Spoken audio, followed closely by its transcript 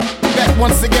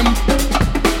once again,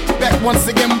 back once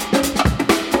again,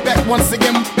 back once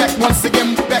again, back once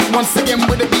again, back once again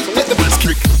with a beat. Let the bass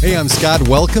kick. Hey, I'm Scott.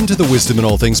 Welcome to the Wisdom in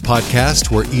All Things podcast,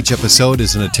 where each episode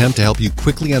is an attempt to help you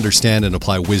quickly understand and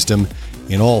apply wisdom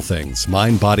in all things,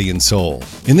 mind, body, and soul.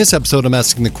 In this episode, I'm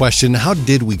asking the question, how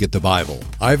did we get the Bible?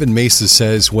 Ivan Mesa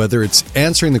says whether it's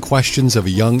answering the questions of a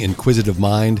young, inquisitive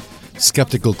mind,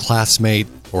 skeptical classmate,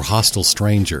 or hostile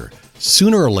stranger,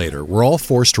 sooner or later, we're all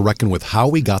forced to reckon with how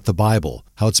we got the Bible,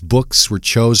 how its books were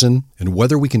chosen, and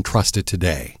whether we can trust it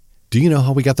today. Do you know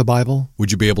how we got the Bible?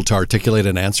 Would you be able to articulate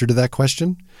an answer to that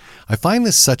question? I find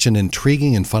this such an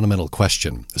intriguing and fundamental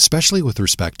question, especially with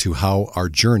respect to how our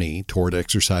journey toward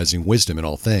exercising wisdom in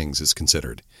all things is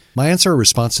considered. My answer or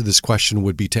response to this question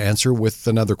would be to answer with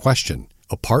another question.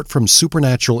 Apart from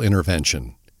supernatural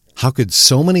intervention, how could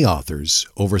so many authors,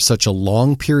 over such a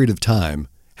long period of time,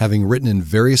 having written in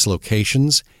various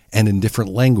locations and in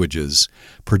different languages,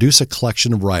 produce a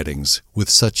collection of writings with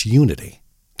such unity?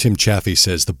 Tim Chaffee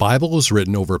says the Bible was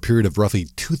written over a period of roughly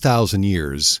 2,000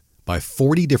 years by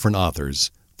 40 different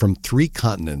authors from 3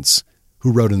 continents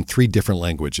who wrote in 3 different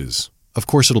languages. Of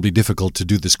course, it'll be difficult to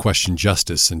do this question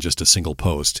justice in just a single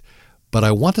post, but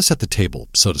I want to set the table,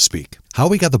 so to speak. How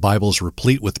we got the Bible is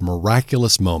replete with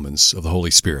miraculous moments of the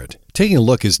Holy Spirit. Taking a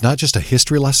look is not just a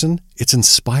history lesson, it's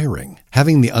inspiring.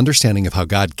 Having the understanding of how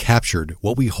God captured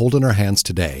what we hold in our hands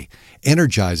today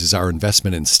energizes our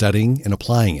investment in studying and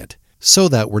applying it, so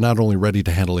that we're not only ready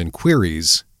to handle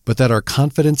inquiries, but that our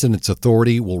confidence in its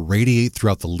authority will radiate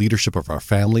throughout the leadership of our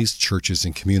families, churches,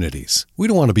 and communities. We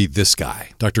don't want to be this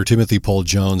guy. Dr. Timothy Paul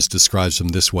Jones describes him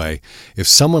this way: if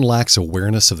someone lacks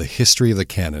awareness of the history of the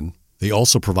canon, they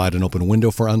also provide an open window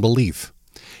for unbelief.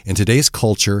 In today's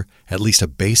culture, at least a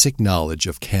basic knowledge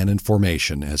of canon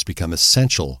formation has become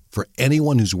essential for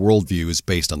anyone whose worldview is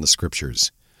based on the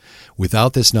Scriptures.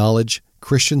 Without this knowledge,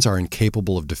 Christians are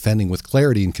incapable of defending with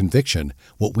clarity and conviction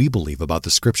what we believe about the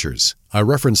Scriptures. I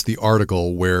referenced the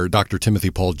article where Dr.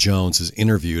 Timothy Paul Jones is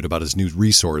interviewed about his new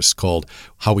resource called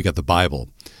How We Got the Bible.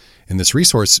 And this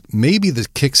resource may be the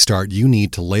kickstart you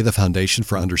need to lay the foundation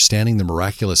for understanding the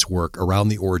miraculous work around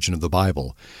the origin of the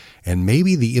Bible, and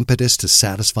maybe the impetus to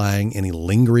satisfying any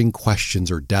lingering questions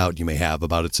or doubt you may have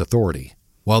about its authority.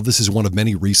 While this is one of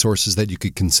many resources that you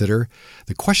could consider,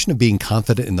 the question of being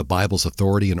confident in the Bible's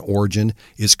authority and origin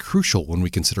is crucial when we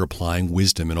consider applying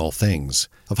wisdom in all things.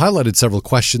 I've highlighted several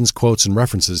questions, quotes, and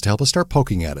references to help us start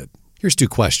poking at it. Here's 2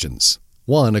 questions.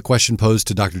 1, a question posed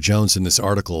to Dr. Jones in this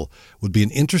article would be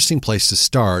an interesting place to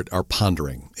start our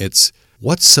pondering. It's,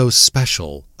 what's so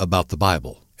special about the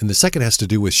Bible? And the second has to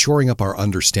do with shoring up our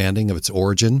understanding of its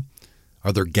origin.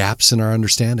 Are there gaps in our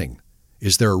understanding?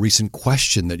 Is there a recent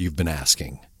question that you've been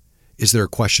asking? Is there a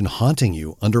question haunting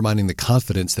you, undermining the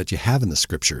confidence that you have in the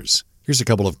Scriptures? Here's a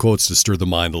couple of quotes to stir the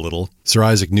mind a little. Sir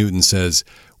Isaac Newton says,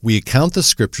 "We account the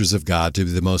Scriptures of God to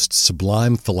be the most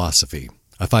sublime philosophy.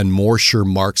 I find more sure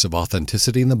marks of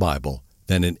authenticity in the Bible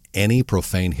than in any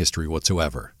profane history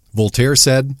whatsoever." Voltaire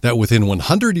said that within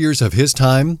 100 years of his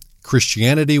time,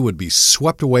 Christianity would be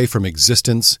swept away from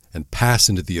existence and pass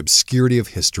into the obscurity of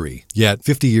history. Yet,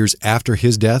 50 years after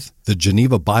his death, the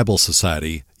Geneva Bible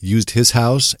Society used his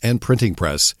house and printing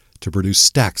press to produce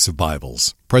stacks of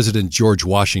Bibles. President George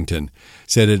Washington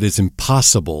said it is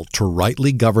impossible to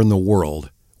rightly govern the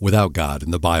world without God in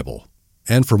the Bible.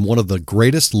 And from one of the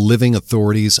greatest living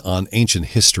authorities on ancient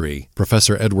history,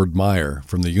 Professor Edward Meyer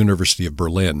from the University of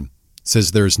Berlin,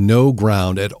 says there is no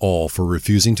ground at all for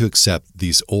refusing to accept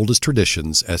these oldest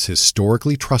traditions as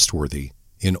historically trustworthy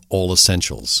in all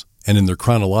essentials and in their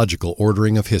chronological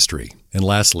ordering of history. And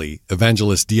lastly,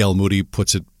 evangelist D.L. Moody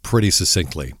puts it pretty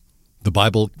succinctly: the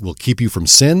Bible will keep you from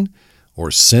sin,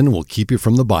 or sin will keep you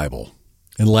from the Bible.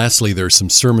 And lastly, there are some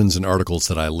sermons and articles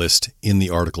that I list in the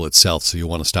article itself, so you'll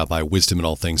want to stop by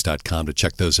wisdominallthings.com to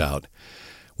check those out.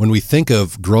 When we think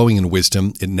of growing in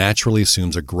wisdom, it naturally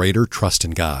assumes a greater trust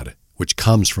in God, which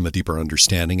comes from a deeper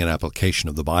understanding and application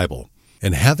of the Bible.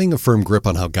 And having a firm grip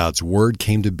on how God's Word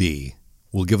came to be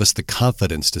will give us the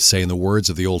confidence to say, in the words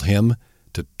of the old hymn,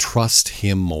 to trust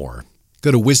Him more. Go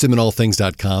to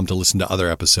wisdominallthings.com to listen to other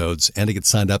episodes and to get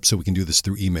signed up so we can do this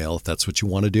through email if that's what you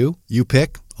want to do. You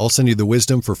pick. I'll send you the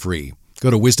wisdom for free. Go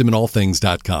to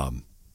wisdominallthings.com.